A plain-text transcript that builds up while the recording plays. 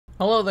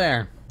Hello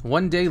there.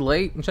 One day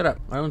late. Shut up.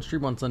 I don't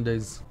stream on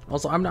Sundays.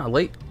 Also, I'm not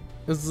late.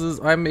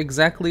 I'm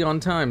exactly on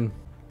time.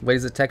 Wait,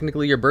 is it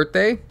technically your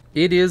birthday?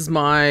 It is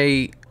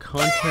my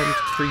content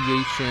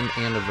creation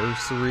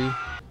anniversary,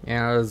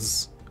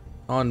 as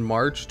on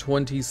March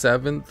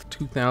 27th,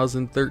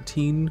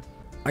 2013,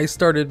 I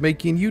started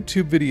making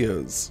YouTube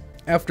videos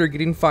after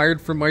getting fired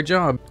from my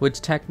job,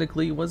 which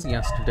technically was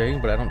yesterday,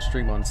 but I don't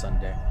stream on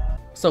Sunday.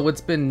 So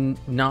it's been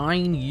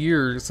 9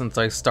 years since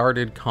I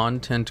started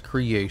content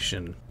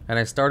creation, and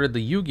I started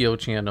the Yugioh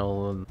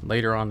channel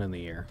later on in the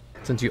year.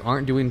 Since you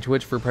aren't doing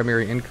Twitch for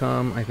primary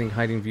income, I think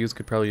hiding views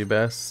could probably be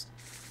best.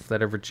 If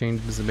that ever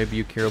changes, and maybe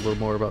you care a little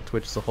more about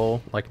Twitch as a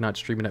whole, like not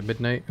streaming at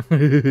midnight.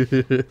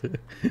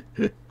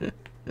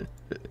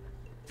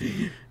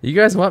 You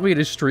guys want me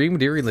to stream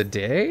during the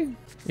day?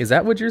 Is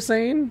that what you're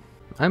saying?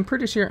 I'm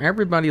pretty sure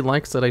everybody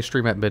likes that I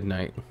stream at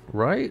midnight,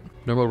 right?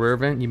 Normal rare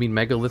event? You mean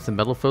Megalith and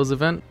Metal Foes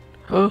event?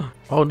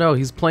 Oh no,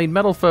 he's playing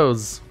Metal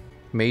Foes.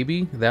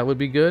 Maybe that would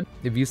be good.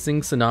 If you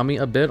sing Tsunami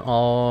a bit,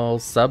 I'll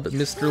sub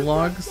Mr.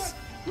 Logs.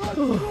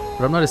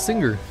 But I'm not a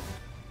singer.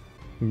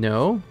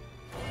 No?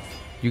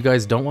 You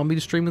guys don't want me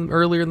to stream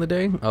earlier in the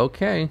day?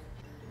 Okay.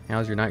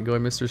 How's your night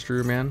going, Mr.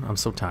 Strewman? I'm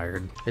so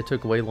tired. It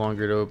took way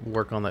longer to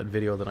work on that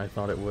video than I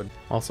thought it would.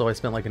 Also, I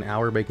spent like an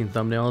hour making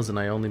thumbnails and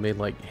I only made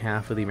like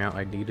half of the amount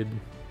I needed.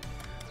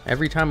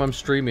 Every time I'm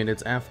streaming,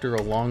 it's after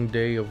a long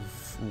day of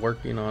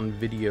working on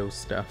video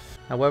stuff.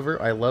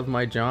 However, I love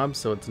my job,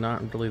 so it's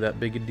not really that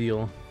big a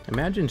deal.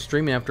 Imagine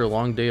streaming after a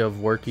long day of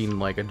working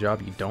like a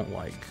job you don't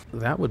like.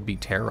 That would be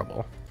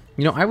terrible.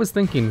 You know, I was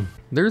thinking,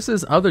 there's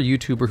this other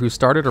YouTuber who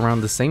started around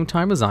the same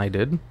time as I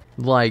did,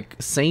 like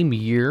same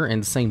year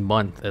and same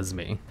month as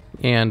me.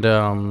 And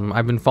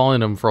I've been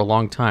following him for a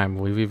long time.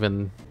 We've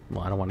even,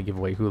 well, I don't want to give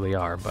away who they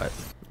are, but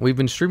we've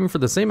been streaming for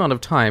the same amount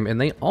of time,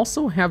 and they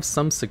also have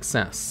some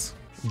success.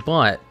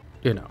 But,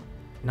 you know,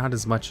 not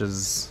as much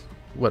as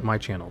what my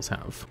channels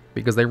have,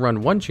 because they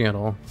run one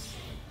channel.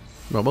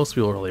 Well, most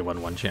people really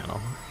run one channel.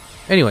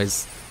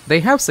 Anyways, they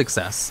have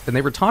success, and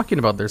they were talking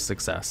about their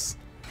success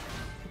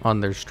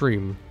on their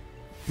stream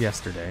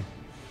yesterday.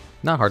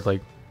 Not Hardlake.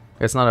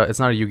 It's not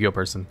a Yu-Gi-Oh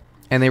person.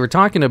 And they were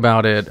talking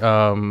about it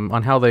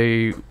on how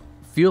they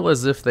feel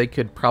as if they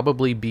could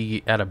probably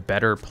be at a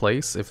better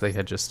place if they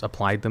had just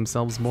applied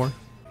themselves more,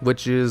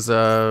 which is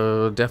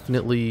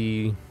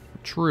definitely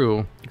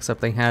true, except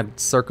they had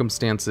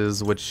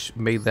circumstances which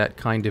made that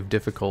kind of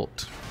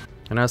difficult.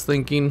 And I was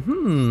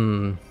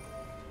thinking,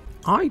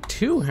 I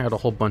too had a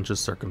whole bunch of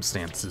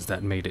circumstances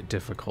that made it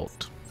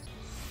difficult.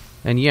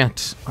 And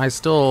yet, I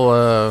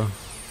still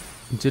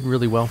did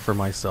really well for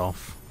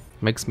myself.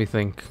 Makes me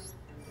think,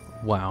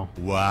 wow.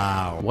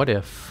 What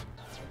if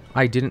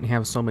I didn't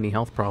have so many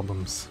health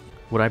problems?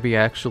 Would I be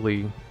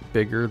actually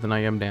bigger than I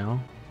am now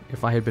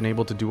if I had been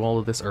able to do all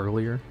of this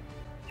earlier?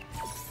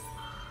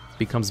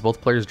 Becomes both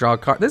players draw a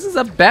card. This is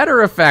a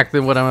better effect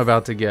than what I'm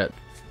about to get.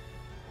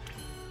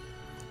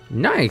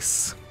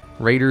 Nice.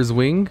 Raider's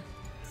Wing.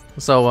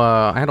 So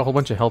I had a whole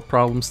bunch of health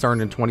problems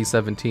starting in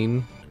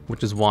 2017,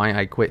 which is why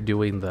I quit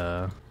doing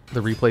the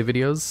replay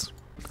videos.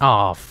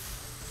 Oh,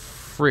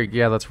 freak.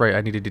 Yeah, that's right.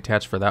 I need to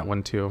detach for that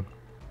one too.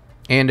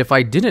 And if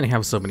I didn't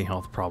have so many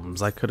health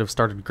problems, I could have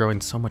started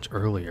growing so much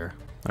earlier.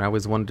 And I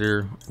always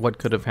wonder what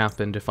could have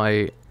happened if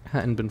I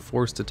hadn't been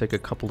forced to take a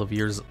couple of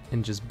years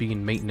in just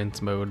being maintenance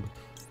mode.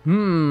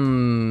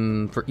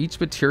 For each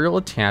material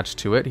attached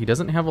to it, he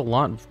doesn't have a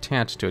lot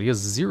attached to it. He has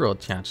 0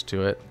 attached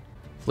to it.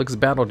 Inflicts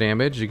battle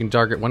damage. You can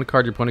target one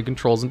card your opponent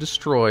controls and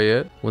destroy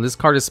it. When this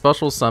card is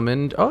special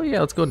summoned, oh yeah,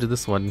 let's go into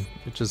this one.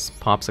 It just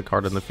pops a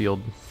card in the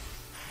field.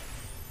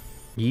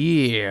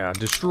 Yeah,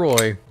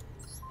 destroy.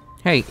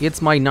 Hey,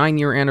 it's my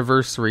 9-year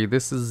anniversary.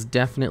 This is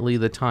definitely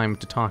the time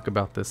to talk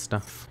about this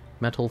stuff.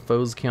 Metal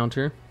Foes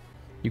counter.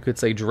 You could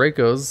say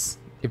Draco's.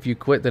 If you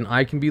quit, then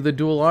I can be the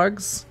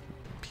TheDuelLogs.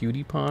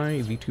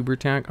 PewDiePie, VTuber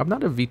tag. I'm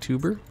not a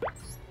VTuber.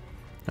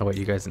 Oh wait,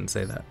 you guys didn't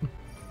say that.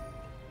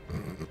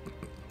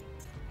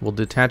 We'll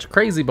detach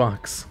Crazy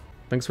Box.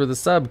 Thanks for the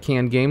sub,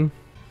 Can Game.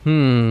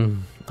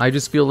 I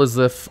just feel as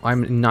if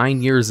I'm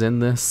 9 years in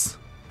this,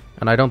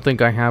 and I don't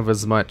think I have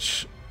as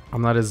much.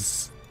 I'm not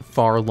as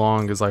far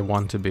along as I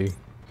want to be.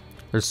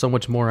 There's so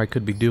much more I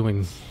could be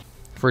doing.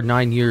 For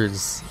 9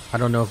 years, I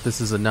don't know if this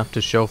is enough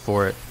to show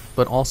for it,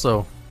 but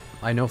also,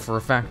 I know for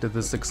a fact that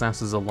this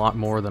success is a lot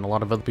more than a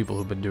lot of other people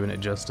who've been doing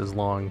it just as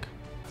long.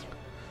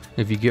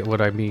 If you get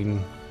what I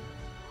mean.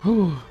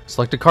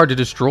 Select a card to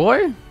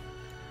destroy?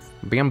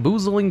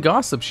 Bamboozling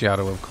Gossip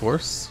Shadow, of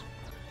course.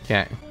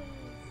 Okay.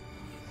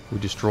 We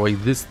destroy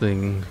this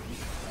thing.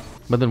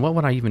 But then what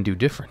would I even do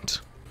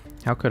different?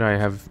 How could I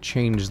have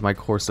changed my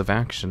course of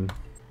action?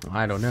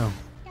 I don't know.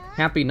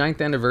 Happy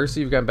 9th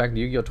anniversary. You've gotten back to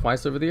Yu-Gi-Oh!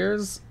 Twice over the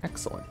years?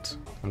 Excellent.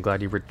 I'm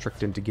glad you were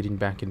tricked into getting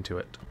back into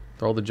it.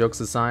 For all the jokes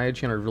aside,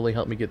 Chandler really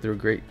helped me get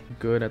through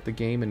good at the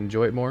game and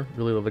enjoy it more.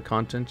 Really love the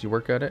content. You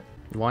work at it.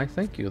 Why,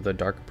 thank you, the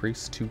Dark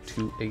Priest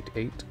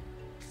 2288.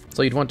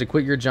 So you'd want to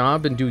quit your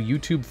job and do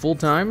YouTube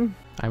full-time?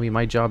 I mean,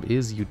 my job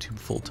is YouTube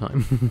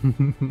full-time.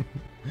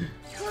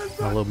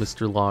 Hello,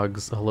 Mr.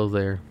 Logs. Hello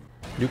there.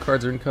 New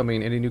cards are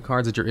incoming. Any new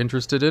cards that you're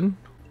interested in?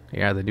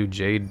 Yeah, the new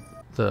Jade,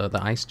 the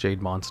Ice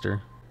Jade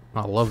monster.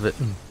 I love it.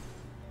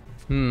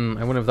 I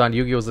wouldn't have thought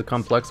Yu-Gi-Oh was as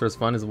complex or as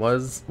fun as it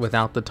was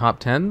without the top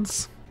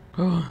 10s.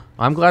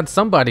 I'm glad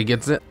somebody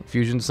gets it.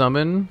 Fusion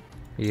Summon.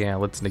 Yeah,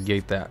 let's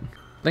negate that.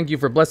 Thank you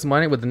for blessing my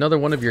night with another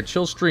one of your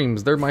chill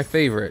streams. They're my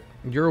favorite.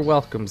 You're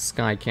welcome,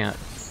 Skycat.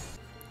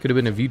 Could have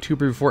been a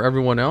VTuber before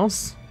everyone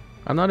else.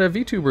 I'm not a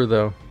VTuber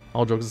though.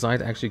 All jokes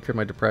aside, I actually cured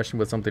my depression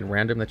with something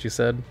random that you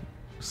said.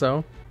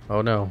 So?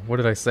 Oh no, what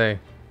did I say?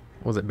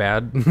 Was it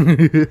bad?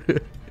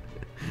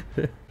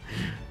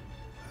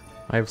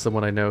 I have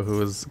someone I know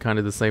who is kind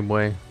of the same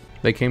way.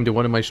 They came to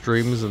one of my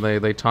streams and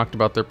they talked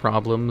about their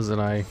problems and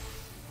I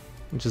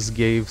just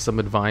gave some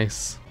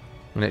advice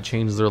and it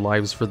changed their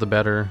lives for the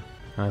better.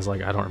 And I was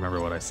like, I don't remember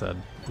what I said.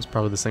 It's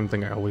probably the same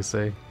thing I always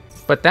say.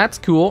 But that's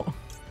cool.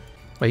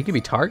 Wait, he can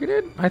be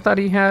targeted? I thought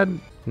he had...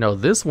 No,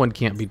 this one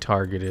can't be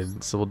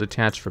targeted, so we'll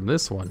detach from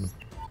this one.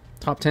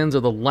 Top 10s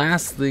are the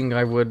last thing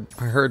I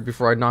heard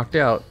before I knocked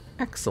out.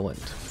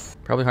 Excellent.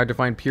 Probably hard to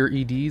find pure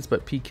EDs,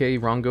 but PK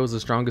Rongo is the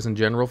strongest in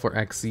general for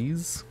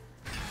XCs.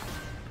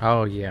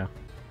 Oh yeah.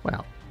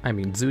 Well, I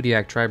mean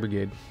Zodiac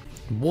Tri-Brigade.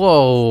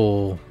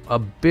 Whoa! A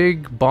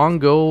big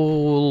bongo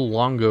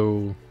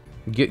longo.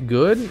 Get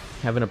good?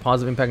 Having a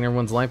positive impact in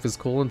everyone's life is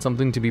cool and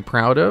something to be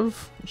proud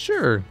of?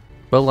 Sure.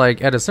 But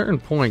like at a certain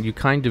point you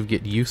kind of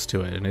get used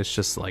to it and it's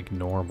just like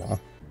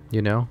normal.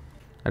 You know?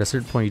 At a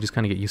certain point you just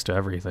kind of get used to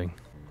everything.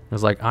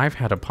 It's like, I've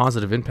had a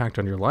positive impact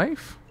on your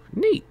life?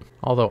 Neat.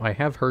 Although I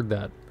have heard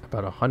that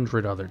about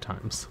 100 other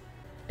times.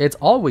 It's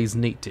always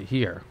neat to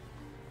hear.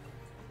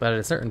 But at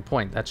a certain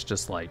point, that's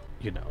just like,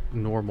 you know,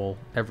 normal,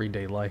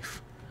 everyday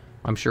life.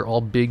 I'm sure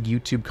all big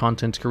YouTube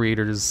content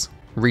creators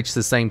reach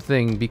the same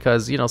thing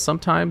because, you know,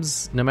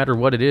 sometimes, no matter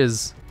what it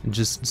is,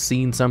 just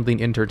seeing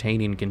something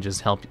entertaining can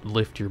just help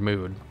lift your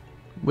mood.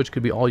 Which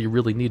could be all you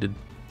really needed.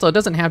 So it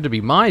doesn't have to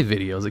be my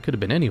videos, it could have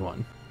been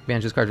anyone.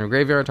 Banish this card from your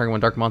graveyard, target one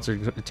dark monster,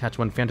 attach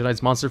one Phantom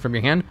Knights monster from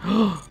your hand.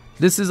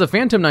 This is a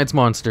Phantom Knights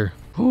monster.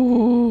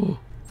 Ooh.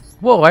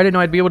 Whoa, I didn't know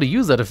I'd be able to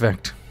use that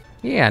effect.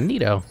 Yeah,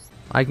 neato.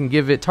 I can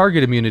give it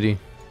target immunity.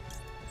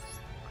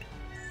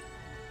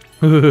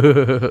 I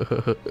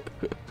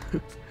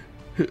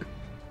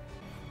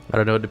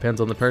don't know, it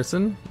depends on the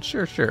person.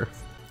 Sure.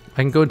 I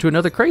can go into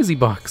another crazy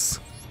box.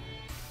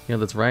 Yeah,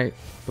 that's right.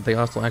 But they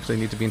also actually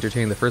need to be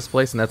entertained in the first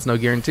place, and that's no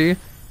guarantee.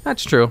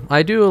 That's true.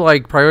 I do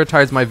like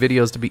prioritize my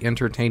videos to be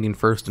entertaining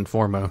first and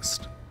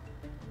foremost.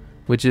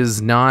 Which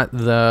is not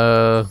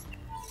the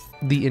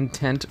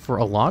intent for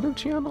a lot of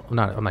channels. I'm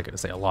not going to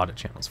say a lot of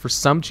channels. For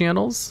some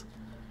channels,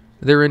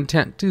 their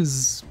intent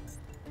is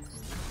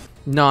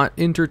not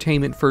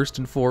entertainment first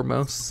and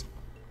foremost,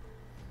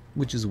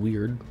 which is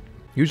weird.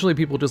 Usually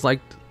people just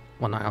like,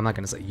 well, I'm not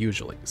going to say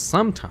usually.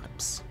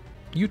 Sometimes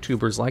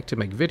YouTubers like to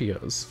make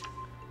videos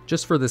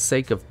just for the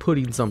sake of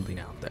putting something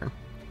out there.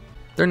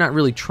 They're not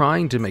really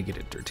trying to make it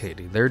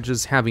entertaining. They're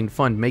just having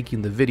fun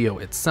making the video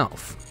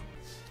itself,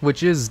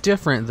 which is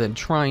different than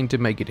trying to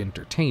make it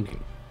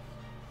entertaining.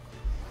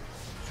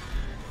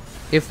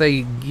 If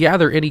they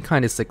gather any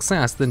kind of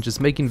success, then just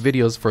making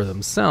videos for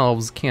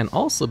themselves can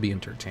also be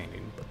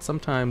entertaining. But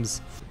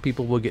sometimes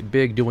people will get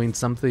big doing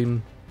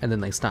something and then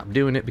they stop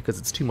doing it because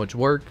it's too much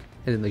work,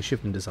 and then they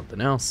shift into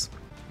something else,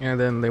 and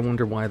then they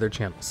wonder why their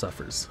channel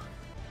suffers.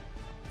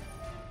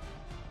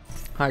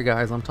 Hi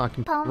guys, I'm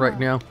talking right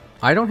now.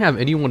 I don't have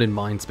anyone in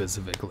mind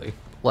specifically.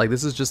 Like,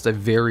 this is just a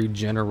very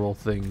general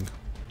thing.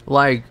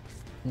 Like,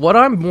 what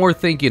I'm more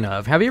thinking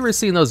of, have you ever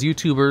seen those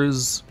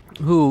YouTubers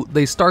who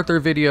they start their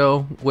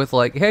video with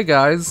like, hey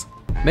guys,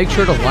 make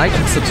sure to like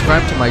and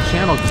subscribe to my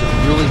channel because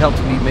it really helps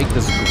me make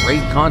this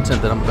great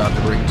content that I'm about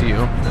to bring to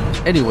you.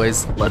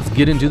 Anyways, let's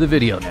get into the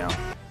video now.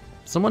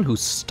 Someone who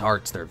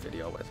starts their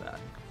video with that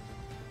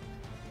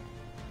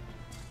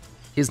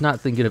is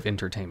not thinking of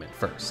entertainment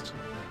first.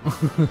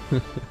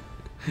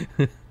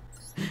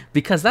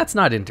 Because that's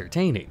not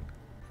entertaining.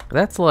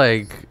 That's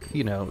like,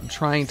 you know,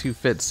 trying to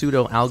fit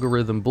pseudo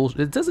algorithm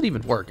bullshit. It doesn't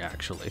even work,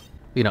 actually.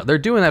 You know, they're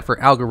doing that for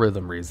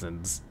algorithm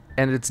reasons,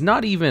 and it's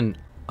not even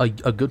a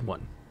good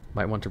one.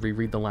 Might want to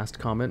reread the last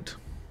comment.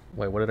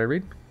 Wait, what did I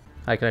read?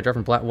 Hi, can I drop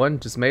from Plat 1?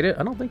 Just made it?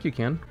 I don't think you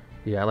can.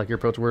 Yeah, I like your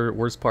approach.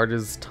 Worst part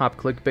is top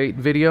clickbait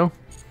video.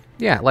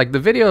 Yeah, like the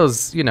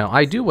videos, you know,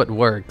 I do what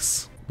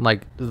works.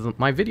 Like,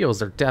 my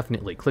videos are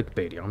definitely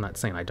clickbaity. I'm not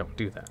saying I don't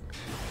do that.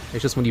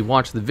 It's just when you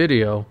watch the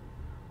video,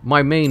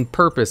 my main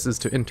purpose is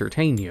to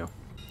entertain you.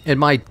 And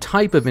my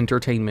type of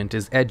entertainment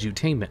is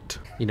edutainment.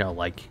 You know,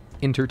 like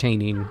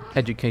entertaining,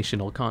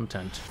 educational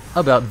content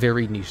about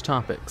very niche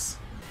topics.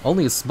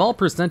 Only a small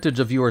percentage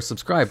of you are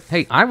subscribed.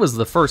 Hey, I was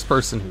the first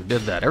person who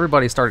did that.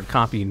 Everybody started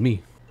copying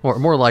me. Or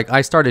more like,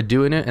 I started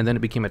doing it and then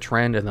it became a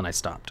trend and then I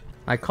stopped.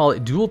 I call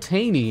it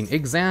dual-taining,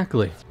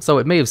 exactly. So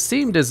it may have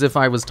seemed as if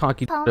I was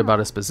talking about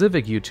a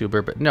specific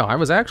YouTuber, but no, I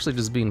was actually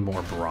just being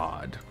more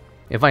broad.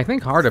 If I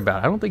think hard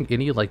about it, I don't think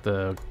any like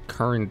the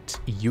current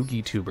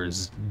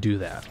Yu-Gi-tubers do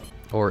that.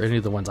 Or any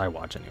of the ones I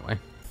watch anyway.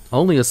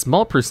 Only a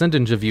small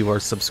percentage of you are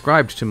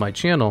subscribed to my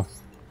channel.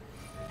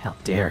 How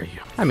dare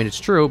you? I mean, it's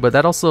true, but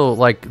that also,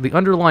 like, the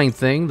underlying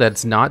thing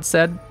that's not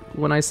said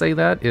when I say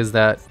that is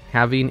that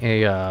having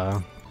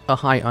a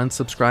high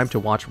unsubscribe to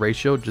watch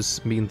ratio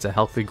just means a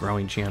healthy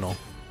growing channel.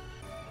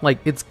 Like,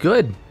 it's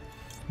good.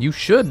 You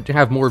should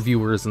have more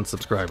viewers and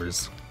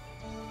subscribers.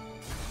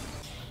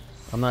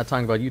 I'm not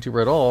talking about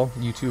YouTuber at all.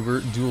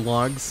 YouTuber,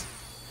 DuelLogs.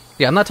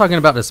 Yeah, I'm not talking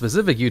about a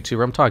specific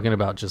YouTuber. I'm talking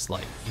about just,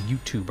 like,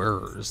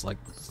 YouTubers. Like,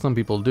 some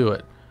people do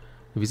it.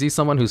 If you see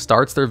someone who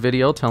starts their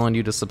video telling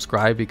you to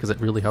subscribe because it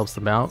really helps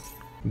them out,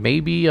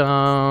 maybe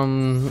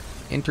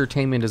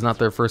entertainment is not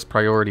their first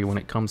priority when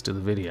it comes to the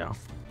video.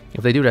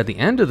 If they do it at the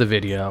end of the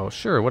video,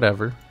 sure,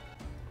 whatever.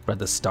 But at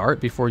the start,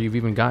 before you've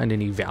even gotten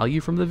any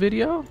value from the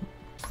video,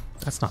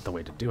 that's not the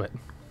way to do it.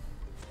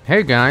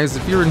 Hey guys,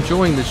 if you're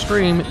enjoying the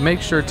stream,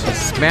 make sure to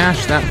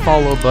smash that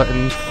follow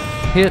button,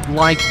 hit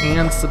like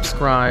and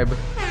subscribe.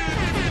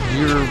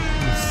 Your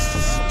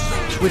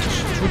Twitch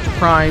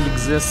Prime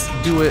exists,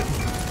 do it.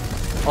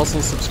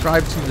 Also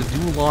subscribe to the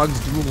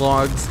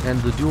DuelLogs,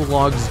 and the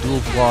DuelLogs,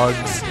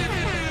 DuelVlogs,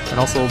 and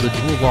also the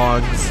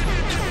DuelLogs,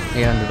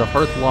 and the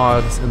Hearth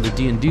Logs, and the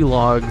D&D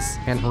Logs,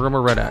 and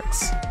Haruma Red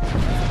X.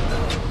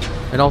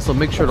 And also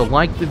make sure to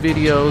like the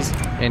videos,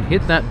 and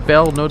hit that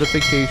bell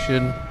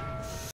notification